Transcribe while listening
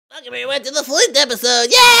Welcome everyone to the Flint episode!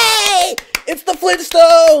 Yay! It's the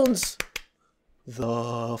Flintstones!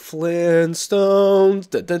 The Flintstones.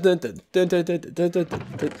 Dun, dun, dun, dun, dun, dun, dun, dun, dun, dun,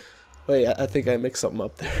 dun. Wait, I think I mixed something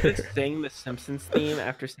up there. Just sing the Simpsons theme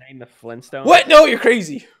after saying the Flintstones. What? No, you're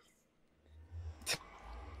crazy.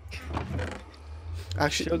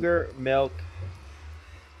 Actually, Sugar, milk.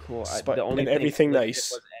 Cool. The only and thing everything legit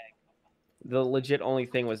nice. was egg. The legit only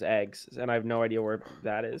thing was eggs, and I have no idea where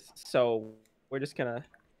that is. So we're just gonna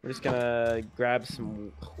grab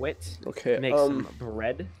some wheat. Okay. Make some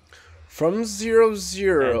bread. From 0,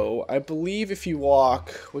 0, I believe if you walk,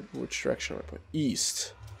 which direction am I put?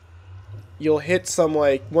 East. You'll hit some,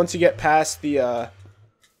 like, once you get past the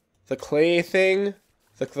clay thing,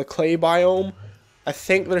 the clay biome, I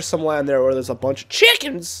think there's some land there where there's a bunch of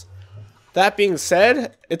chickens. That being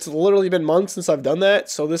said, it's literally been months since I've done that,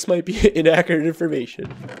 so this might be inaccurate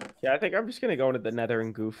information. Yeah, I think I'm just gonna go into the Nether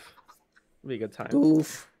and goof. It'll be a good time.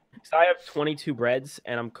 Goof. So I have 22 breads,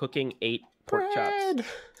 and I'm cooking 8 pork chops.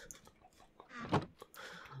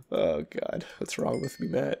 Oh god, what's wrong with me,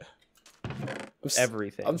 Matt?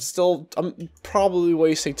 Everything. I'm probably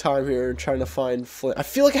wasting time here trying to find flint. I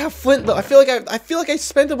feel like I have flint though. I feel like I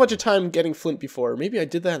spent a bunch of time getting flint before. Maybe I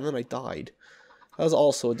did that and then I died. That was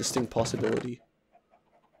also a distinct possibility.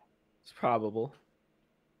 It's probable.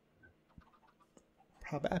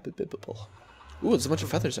 Probable. Ooh, there's a bunch of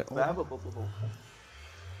feathers there. Probable.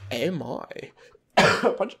 Am I?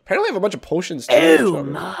 Apparently I have a bunch of potions too. Oh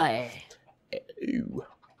my. Ew.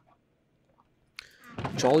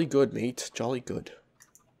 Jolly good, mate. Jolly good.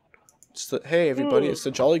 Hey, everybody, it's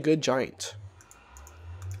the Jolly Good Giant.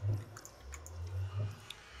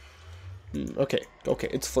 Okay,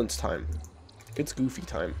 it's Flint's time. It's Goofy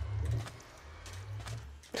time.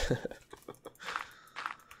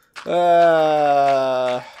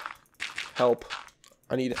 Help.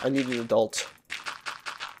 I need an adult.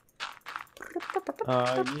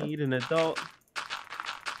 I need an adult.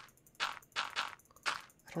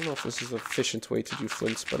 I don't know if this is an efficient way to do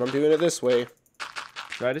flints, but I'm doing it this way.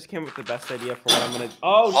 So I just came up with the best idea for what I'm gonna.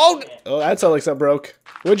 Oh, that sounds like something broke.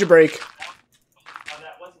 What'd you break?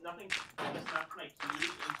 That was nothing. I just knocked my keys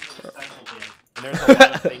into the recycle bin. And there's a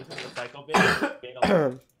lot of things in the recycle bin. Made a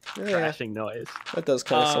lot of crashing noise. That does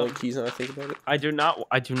kind of sound like keys now I think about it. I do not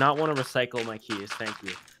want to recycle my keys. Thank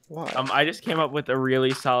you. Why? I just came up with a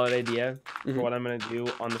really solid idea for what I'm gonna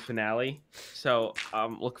do on the finale. So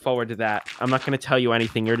look forward to that. I'm not gonna tell you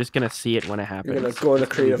anything. You're just gonna see it when it happens. You're gonna go into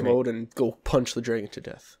creative mode and go punch the dragon to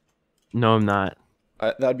death. No, I'm not.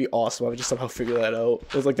 That'd be awesome. I would just somehow figure that out.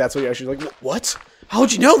 It was like that's what you actually like. What? How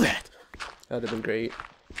would you know that? That'd have been great.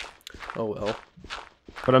 Oh well.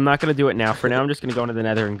 But I'm not gonna do it now. For now, I'm just gonna go into the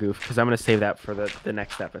Nether and goof because I'm gonna save that for the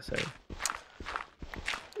next episode.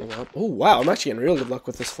 Oh wow, I'm actually getting real good luck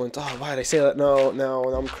with this flint. Oh, why did I say that? No,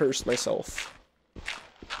 I'm cursed myself.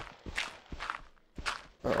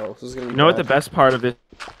 Uh-oh, this is gonna be You know what the best part of this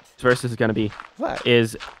verse is gonna be? What?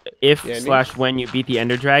 Is if / when you beat the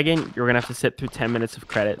Ender Dragon, you're gonna have to sit through 10 minutes of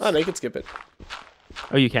credits. Oh, no, you can skip it.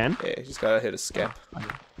 Oh, you can? Yeah, you just gotta hit a skip.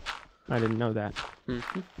 I didn't know that. You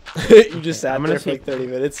just sat there for like 30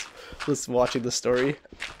 minutes just watching the story.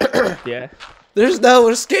 Yeah. There's no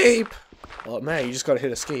escape! Oh man, you just gotta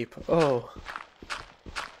hit escape. Oh.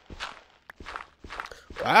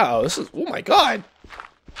 Wow, this is, oh my god!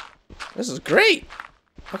 This is great!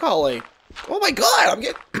 I got like, oh my god, I'm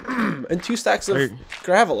getting, and 2 stacks of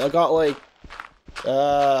gravel. I got like,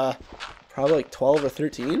 probably like 12 or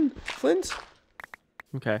 13 flint.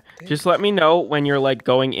 Okay. Just let me know when you're like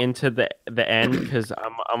going into the end, because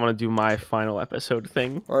I'm gonna do my final episode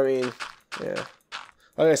thing. I mean, yeah.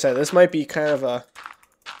 Like I said, this might be kind of a,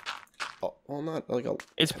 well, not like a.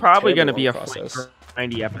 It's probably gonna be a process.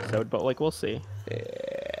 90 episode, but like we'll see.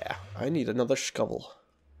 Yeah, I need another shovel.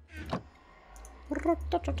 Do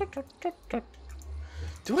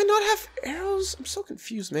I not have arrows? I'm so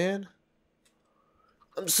confused, man.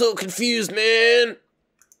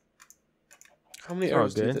 How many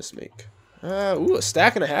arrows did this make? Ooh, a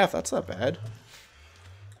stack and a half. That's not bad.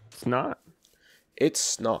 It's not.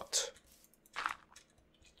 It's not.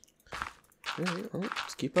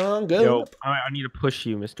 Let's keep on going. Yo, I need to push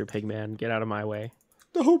you, Mr. Pigman. Get out of my way.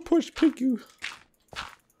 No, push Piggy.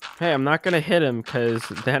 Hey, I'm not gonna hit him because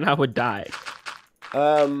then I would die.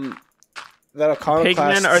 That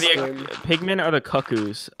Pigmen are the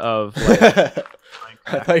cuckoos of like,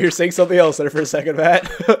 I thought you were saying something else there for a second,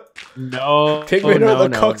 Matt. No. Pigmen are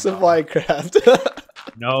the cucks of Minecraft.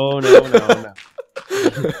 No.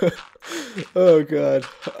 Oh god.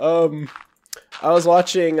 I was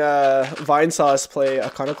watching Vinesauce play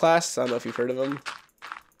Iconoclast. I don't know if you've heard of him.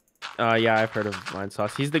 Yeah, I've heard of Wine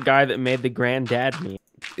Sauce. He's the guy that made the Granddad meme.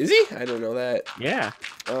 Is he? I don't know that. Yeah.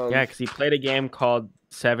 Yeah, because he played a game called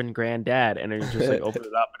Seven Granddad, and it just like opened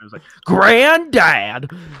it up, and it was like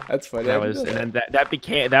Granddad. That's funny. And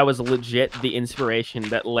that was legit the inspiration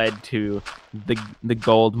that led to the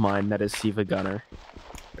gold mine that is Siva Gunner.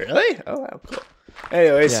 Really? Oh wow, cool.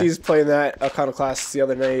 Anyways, he's playing that Iconoclasts the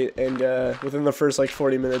other night, and within the first like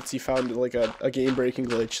 40 minutes, he found like a game-breaking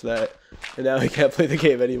glitch and now he can't play the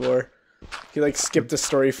game anymore. He like skipped a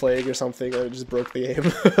story flag or something, and it just broke the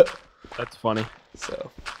game. That's funny.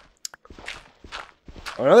 So,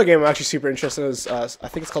 another game I'm actually super interested in is I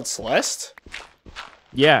think it's called Celeste.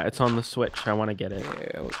 Yeah, it's on the Switch. I want to get it.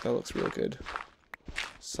 Yeah, that looks real good.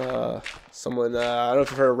 So, someone I don't know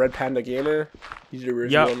if you've heard of Red Panda Gamer. He did a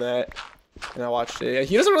review on that, and I watched it.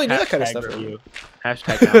 He doesn't really do that kind of stuff. Review.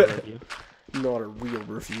 Hashtag review. Not a real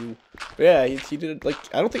review. But yeah, he did like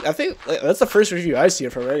I think like, that's the first review I've seen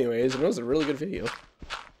from him anyways, and it was a really good video.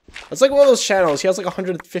 It's like one of those channels. He has like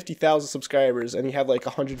 150,000 subscribers, and he had like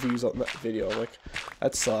 100 views on that video. I'm like,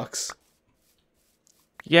 that sucks.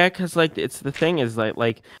 Yeah, because like it's the thing is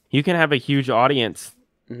like you can have a huge audience,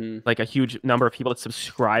 like a huge number of people that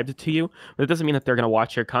subscribed to you, but it doesn't mean that they're gonna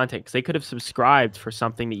watch your content because they could have subscribed for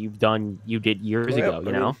something that you did years ago.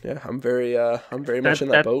 You know? Yeah, I'm very much in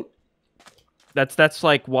that boat. That's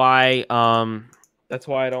like why that's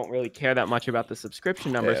why I don't really care that much about the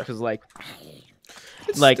subscription numbers because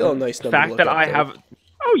it's still a nice number fact that I have.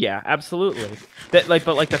 Oh yeah, absolutely. But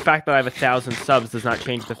the fact that I have 1,000 subs does not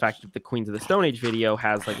change the fact that the Queens of the Stone Age video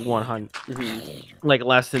has like 100, like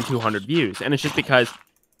less than 200 views, and it's just because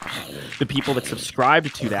the people that subscribe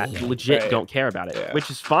to that legit don't care about it, which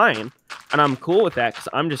is fine, and I'm cool with that because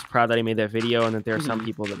I'm just proud that I made that video and that there are some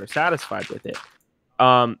people that are satisfied with it.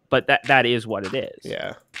 But that is what it is.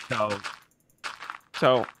 Yeah.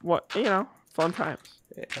 So what fun times.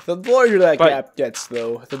 Yeah. The larger that gap gets,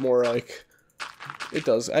 though, the more like it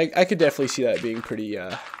does. I could definitely see that being pretty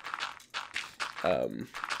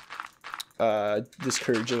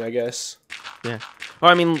discouraging, I guess. Yeah.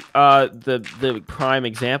 Well, I mean, the prime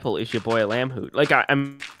example is your boy Lamhoot. Like I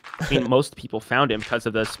mean, most people found him because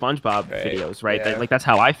of the SpongeBob videos, right? Yeah. That's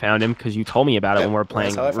how I found him because you told me about it when we were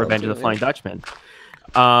playing Revenge of the Flying Dutchman.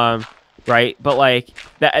 Right, but like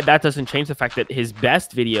that doesn't change the fact that his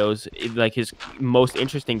best videos, like his most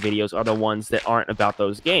interesting videos, are the ones that aren't about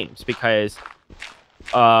those games. Because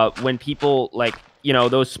when people like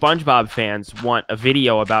those SpongeBob fans want a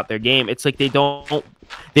video about their game, it's like they don't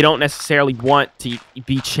necessarily want to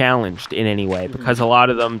be challenged in any way because a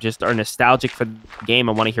lot of them just are nostalgic for the game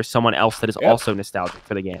and want to hear someone else that is also nostalgic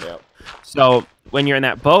for the game. So when you're in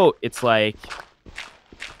that boat, it's like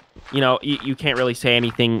you can't really say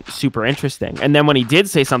anything super interesting. And then when he did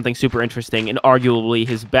say something super interesting and arguably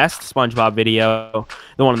his best SpongeBob video,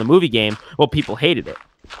 the one in the movie game, well, people hated it.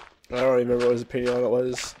 I don't remember what his opinion on it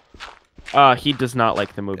was. He does not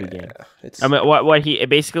like the movie game. I mean, what he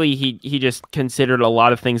basically he just considered a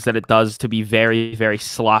lot of things that it does to be very, very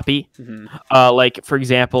sloppy. Like for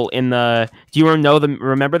example, do you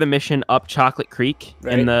remember the mission up Chocolate Creek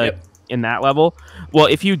in that level? Well,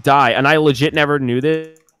 if you die, and I legit never knew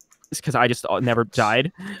this because I just never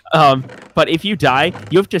died. But if you die,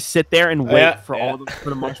 you have to sit there and wait for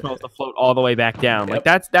the marshmallows to float all the way back down. Like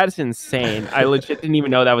that's insane. I legit didn't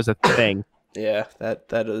even know that was a thing. Yeah,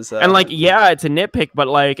 that is. And like, it's a nitpick, but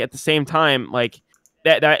like at the same time, like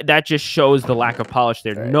that just shows the lack of polish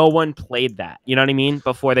there. No one played that. You know what I mean?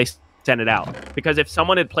 Before they sent it out, because if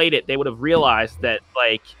someone had played it, they would have realized that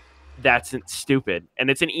like that's stupid, and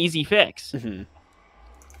it's an easy fix.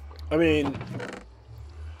 I mean,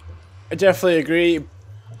 I definitely agree,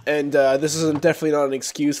 and this is definitely not an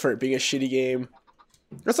excuse for it being a shitty game.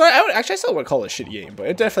 That's why I still wouldn't call it a shitty game, but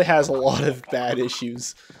it definitely has a lot of bad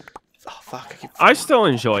issues. Oh fuck! I still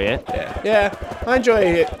enjoy it. Yeah, I enjoy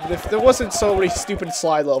it. If there wasn't so many stupid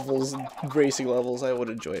slide levels and racing levels, I would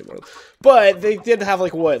enjoy it more. But they did have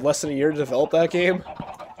like what, less than a year to develop that game.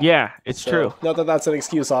 Yeah, it's true. Not that that's an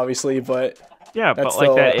excuse, obviously, but yeah, but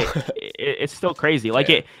like that, it's still crazy. Like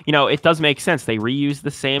it does make sense. They reused the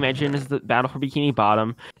same engine as the Battle for Bikini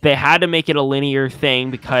Bottom. They had to make it a linear thing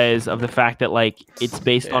because of the fact that like it's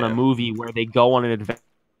based on a movie where they go on an adventure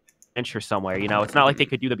somewhere. It's not like they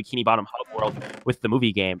could do the Bikini Bottom hub world with the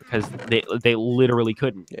movie game because they literally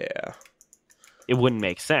couldn't. Yeah, it wouldn't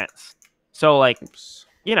make sense. So like,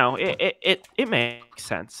 it makes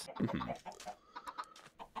sense.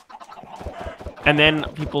 And then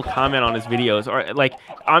people comment on his videos, or like,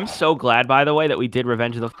 I'm so glad, by the way, that we did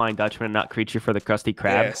Revenge of the Flying Dutchman and not Creature for the Krusty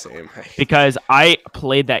Krab. Yeah, same. Because I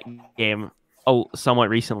played that game somewhat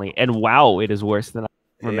recently, and wow, it is worse than I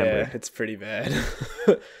remember. Yeah, it's pretty bad.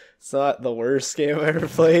 It's not the worst game I've ever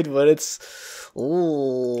played, but it's...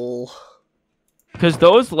 Ooh. Because the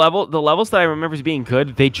levels that I remember as being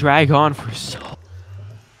good, they drag on for so...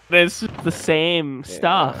 It's the same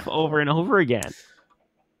stuff over and over again.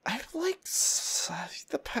 I like...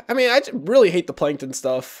 I mean, I really hate the plankton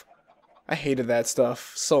stuff. I hated that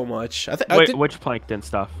stuff so much. Which plankton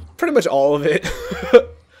stuff? Pretty much all of it.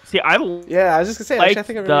 See, I was just gonna say, I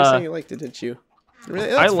think I remember saying you liked it, didn't you?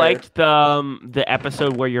 Really? I liked the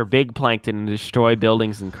episode where you're big plankton and destroy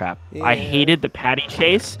buildings and crap. Yeah. I hated the patty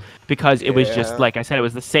chase because it was just, like I said, it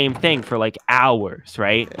was the same thing for like hours,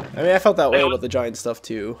 right? Yeah. I mean, I felt that way about the giant stuff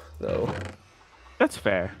too, though. That's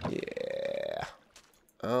fair. Yeah.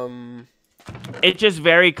 It just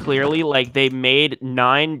very clearly, like, they made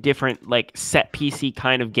 9 different, like, set PC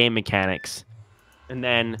kind of game mechanics and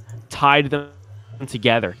then tied them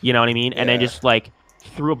together, you know what I mean? And then just, like,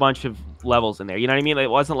 threw a bunch of levels in there, you know what I mean? Like,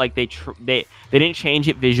 it wasn't like they didn't change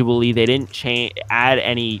it visually, they didn't add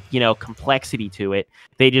any, you know, complexity to it.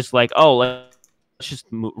 They just, like, oh, let's just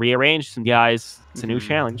rearrange some guys. It's a new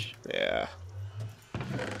challenge. Yeah.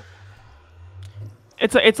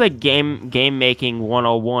 It's like game making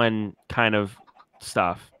 101 kind of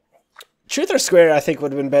stuff. Truth or Square, I think,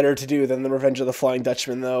 would have been better to do than the Revenge of the Flying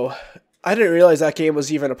Dutchman, though. I didn't realize that game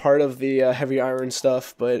was even a part of the Heavy Iron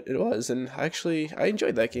stuff, but it was, and actually, I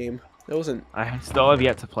enjoyed that game. It wasn't. I still have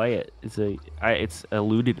yet to play it. It's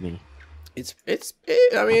eluded me. I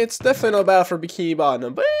mean, it's definitely no bad for Bikini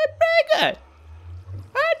Bottom, but it's pretty good.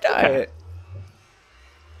 I enjoy it.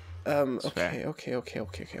 Okay. I'm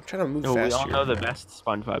trying to move fast. We all know the best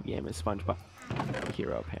SpongeBob game is SpongeBob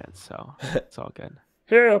Hero Pants, so it's all good.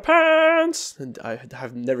 Hero Pants! And I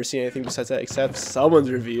have never seen anything besides that except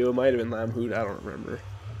someone's review. It might have been Lamb Hoot. I don't remember.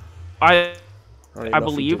 I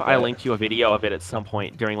believe I linked you a video of it at some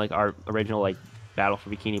point during like our original like Battle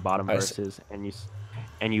for Bikini Bottom versus, and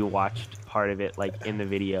you watched part of it like in the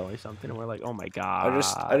video or something, and we're like, oh my god.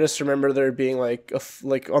 I just remember there being like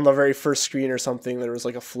like on the very first screen or something, there was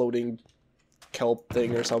like a floating kelp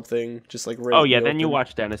thing or something, just like right. Oh yeah, then you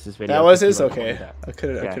watched Dennis's video. That was his. Okay, I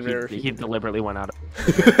couldn't remember. He deliberately went out.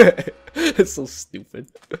 It's so stupid.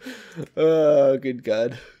 Oh, good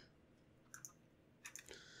god.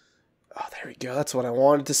 Oh, there we go. That's what I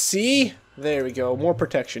wanted to see. There we go. More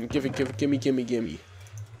protection. Gimme.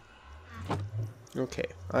 Okay,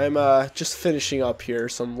 I'm just finishing up here,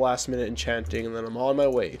 some last minute enchanting, and then I'm on my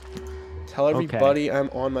way. Tell everybody I'm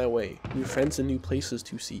on my way. New friends and new places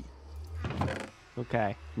to see.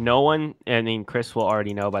 Okay. No one, I mean, Chris will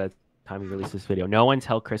already know by the time we release this video. No one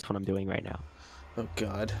tell Chris what I'm doing right now. Oh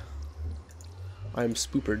god. I'm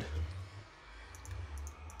spoopered.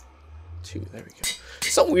 2, there we go.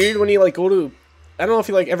 It's so weird when you like go to, I don't know if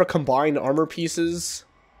you like ever combine armor pieces.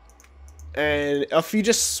 And if you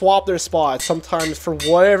just swap their spots, sometimes for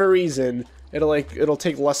whatever reason, it'll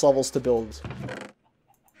take less levels to build.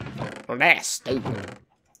 Oh, that's stupid.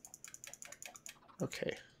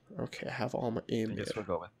 Okay, I have all my aim. I guess we'll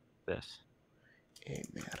go with this. Aimer.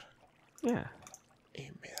 Yeah.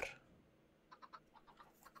 Aimer.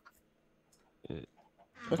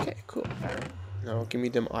 Okay, cool. Now give me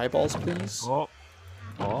them eyeballs, please. Oh,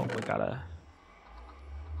 we gotta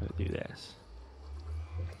do this.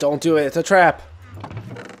 Don't do it. It's a trap.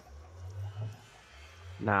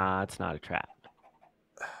 Nah, it's not a trap.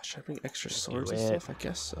 Should I bring extra swords and stuff? I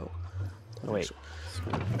guess so. Oh, wait.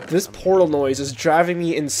 This portal noise is driving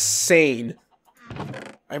me insane.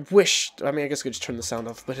 I wish. I mean, I guess I could just turn the sound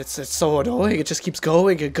off, but it's so annoying. It just keeps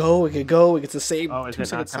going and going and going. It's the same. Oh, is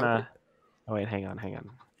it not gonna? Oh wait, hang on.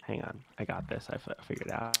 I got this. I figured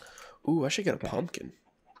it out. Ooh, I should get a pumpkin.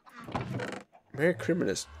 Merry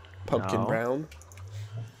Christmas, pumpkin brown.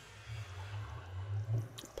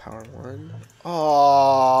 Power 1.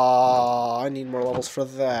 Oh, I need more levels for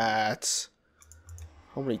that.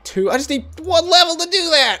 How many? 2? I just need 1 level to do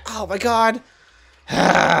that. Oh my god.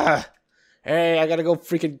 Hey, I gotta go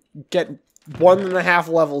freaking get 1.5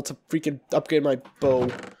 level to freaking upgrade my bow.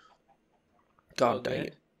 God dang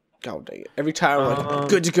it. God dang it. Every time I'm like,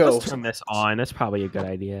 good to go. Let's turn this on. That's probably a good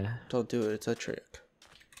idea. Don't do it. It's a trick.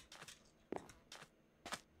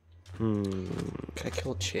 Can I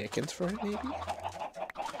kill chickens for it, maybe?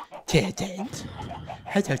 Chickens.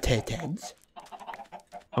 Hello, chickens.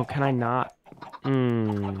 Oh, can I not?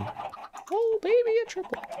 Oh, baby, a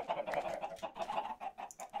triple.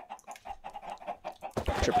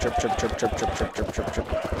 Trip. Okay.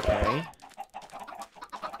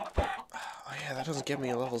 Oh yeah, that doesn't give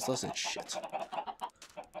me levels, does it? Shit.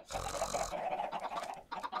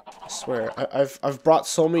 I swear, I've brought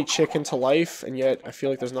so many chicken to life, and yet I feel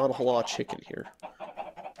like there's not a whole lot of chicken here.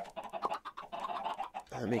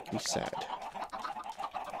 That makes me sad.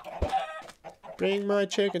 Bring my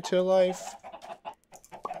chicken to life.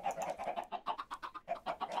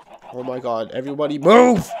 Oh my god, everybody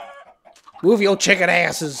move! Move your chicken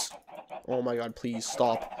asses! Oh my god, please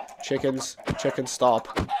stop. Chickens, stop.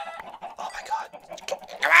 Oh my god. Come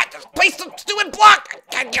on, please do it, block! I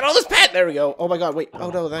can't get on this pet! There we go. Oh my god, wait. Oh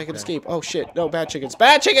no, I can escape. Oh shit, no, bad chickens.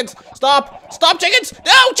 Bad chickens! Stop! Stop, chickens!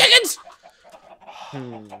 No, chickens!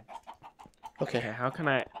 Okay. How can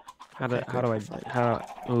I... How do I... Fine.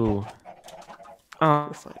 Ooh.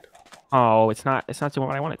 We're fine. Oh, it's not doing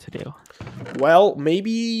what I want it to do. Well,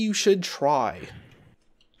 maybe you should try.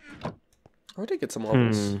 I did get some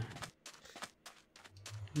levels.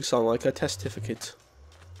 You sound like a testificate.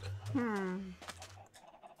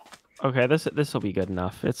 Okay, this will be good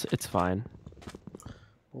enough. It's fine.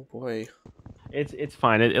 Oh boy. It's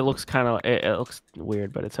fine. It looks kind of it looks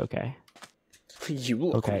weird, but it's okay. You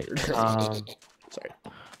look weird. Sorry.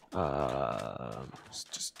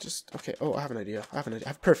 Just okay. Oh, I have an idea. I have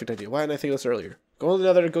a perfect idea. Why didn't I think of this earlier? Go on the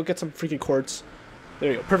nether, go get some freaking quartz.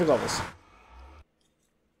 There you go. Perfect levels.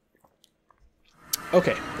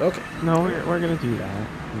 Okay. Okay. No, we're gonna do that.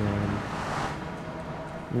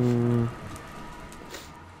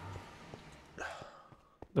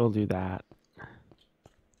 We'll do that.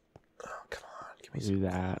 Oh, come on. Give me some do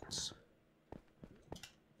that. Quartz.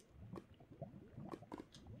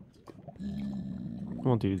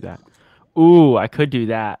 We'll do that. Ooh, I could do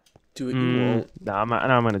that. Do it. You won't. No, I'm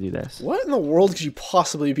gonna do this. What in the world could you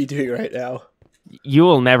possibly be doing right now? You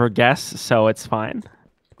will never guess, so it's fine.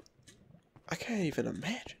 I can't even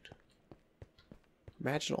imagine.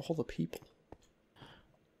 Imagine all the people.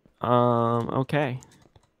 Okay.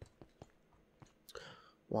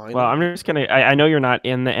 Why well, not? I'm just gonna. I know you're not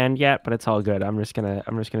in the end yet, but it's all good. I'm just gonna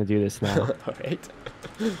do this now. All right.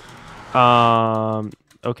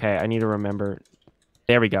 Okay. I need to remember.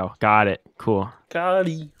 There we go. Got it. Cool. Got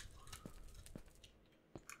it.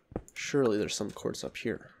 Surely there's some quartz up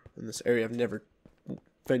here in this area I've never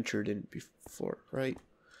ventured in before, right?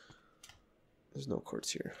 There's no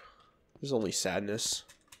quartz here. There's only sadness.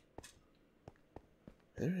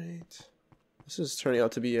 Alright. This is turning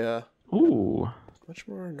out to be much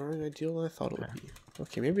more annoying ideal than I thought it would be.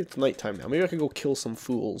 Okay, maybe it's nighttime now. Maybe I can go kill some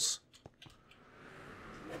fools.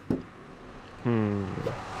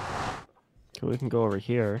 We can go over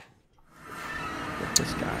here with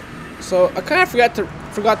this guy. So I kind of forgot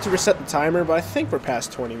to reset the timer, but I think we're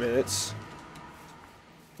past 20 minutes.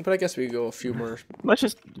 But I guess we could go a few more. We'll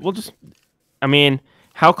just. I mean,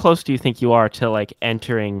 how close do you think you are to like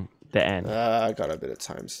entering the end? I got a bit of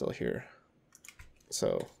time still here,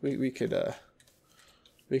 so we could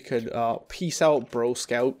peace out, bro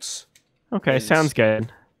scouts. Okay, sounds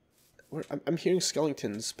good. I'm hearing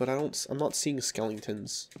skeletons, but I'm not seeing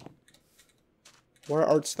skeletons. Where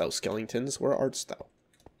art thou, skeletons? Where art thou?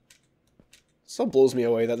 So blows me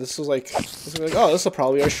away that this was like, oh, this will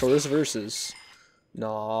probably be our shortest verses.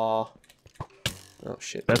 Nah. Oh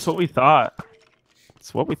shit. That's what we thought.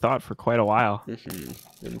 It's what we thought for quite a while.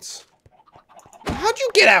 How'd you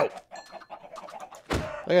get out?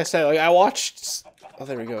 Like I said, like I watched. Oh,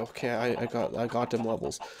 there we go. Okay, I got them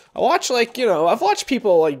levels. I watch like I've watched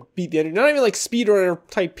people like beat the end. Not even like speedrunner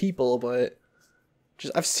type people, but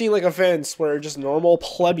just I've seen like events where just normal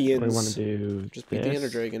plebeians. What do you want to do? Just beat the Ender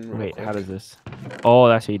Dragon. Wait, how does this? Oh,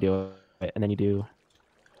 that's how you do it. And then you do.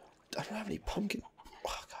 I don't have any pumpkin.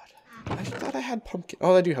 Oh god, I thought I had pumpkin.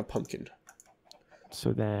 Oh, I do have pumpkin.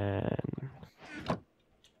 So then.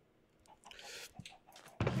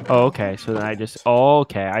 Oh, okay. So then I just. Oh,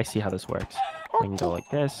 okay. I see how this works. We can go like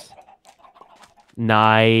this.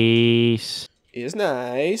 Nice. Is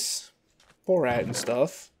nice. Borat and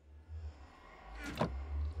stuff.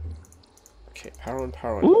 Okay, power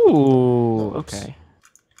on. Ooh. Okay.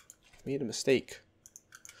 Made a mistake.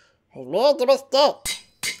 I made a mistake.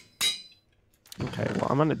 Okay. Well,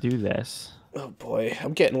 I'm gonna do this. Oh boy,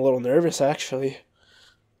 I'm getting a little nervous actually.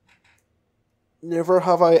 Never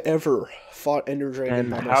have I ever fought Ender Dragon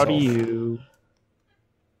by myself.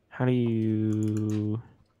 How do you...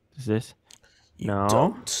 Is this? No.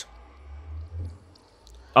 Don't.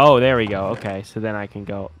 Oh, there we go. Okay, so then I can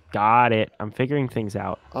go. Got it. I'm figuring things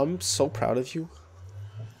out. I'm so proud of you.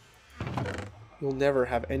 You'll never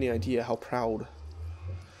have any idea how proud.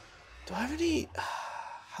 Do I have any...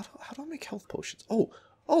 How do I make health potions? Oh,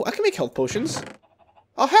 I can make health potions.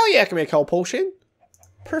 Oh, hell yeah, I can make health potion.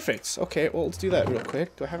 Perfect. Okay, well, let's do that real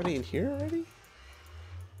quick. Do I have any in here already?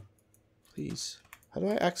 Please. How do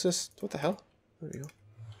I access... What the hell? There we go.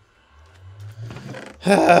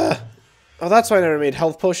 Oh, that's why I never made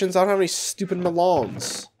health potions. I don't have any stupid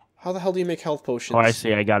melons. How the hell do you make health potions? Oh, I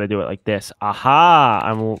see. I gotta do it like this.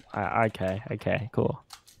 Aha! Okay, cool.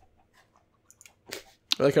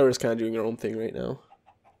 I like how we're just kind of doing our own thing right now.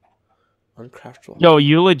 Uncraftable. Yo,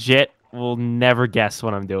 you legit will never guess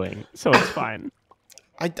what I'm doing, so it's fine.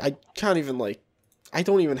 I can't even, like... I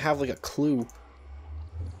don't even have, like, a clue.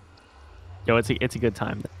 Yo, it's a good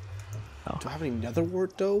time. Oh. Do I have any nether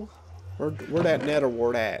wart, though? Where that nether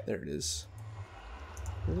wart at? There it is.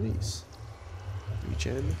 What are these?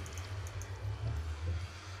 Regen.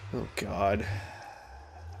 Oh, God.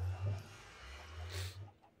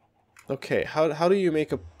 Okay, how do you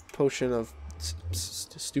make a potion of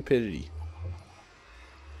stupidity?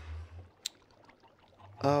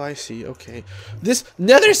 Oh, I see. Okay. This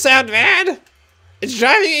nether sound, man! It's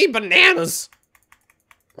driving me bananas!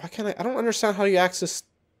 Why can't I don't understand how you access...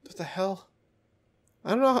 What the hell?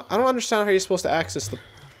 I don't understand how you're supposed to access the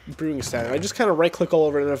brewing stand. I just kind of right-click all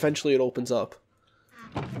over it and eventually it opens up.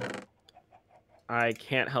 I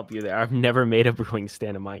can't help you there. I've never made a brewing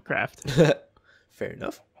stand in Minecraft. Fair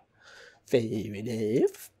enough. Fair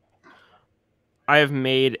enough. I have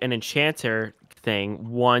made an enchanter thing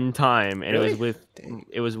one time, and really?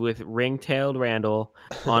 it was with Ringtailed Randall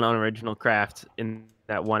on Unoriginal Craft in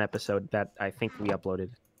that one episode that I think we uploaded.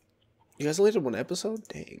 You guys only did one episode?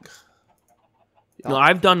 Dang. No,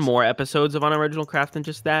 I've done more episodes of Unoriginal Craft than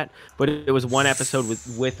just that, but it was one episode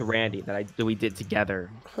with Randy that we did together.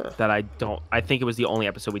 Huh. That I think it was the only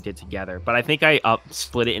episode we did together, but I think I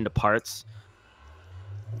split it into parts.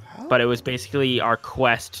 How? But it was basically our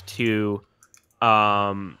quest to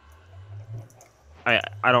I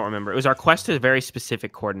don't remember. It was our quest to very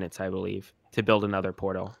specific coordinates, I believe, to build another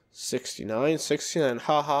portal. 69,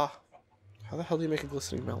 haha. How the hell do you make a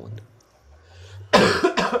glistening melon?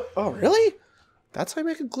 Oh, really? That's how you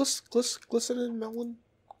make a glistening melon?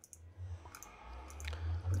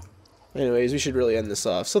 Anyways, we should really end this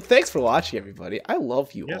off. So thanks for watching, everybody. I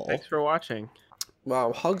love you all. Thanks for watching.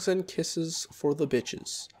 Wow, hugs and kisses for the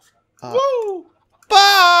bitches. Woo!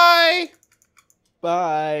 Bye!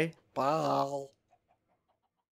 Bye. Bye.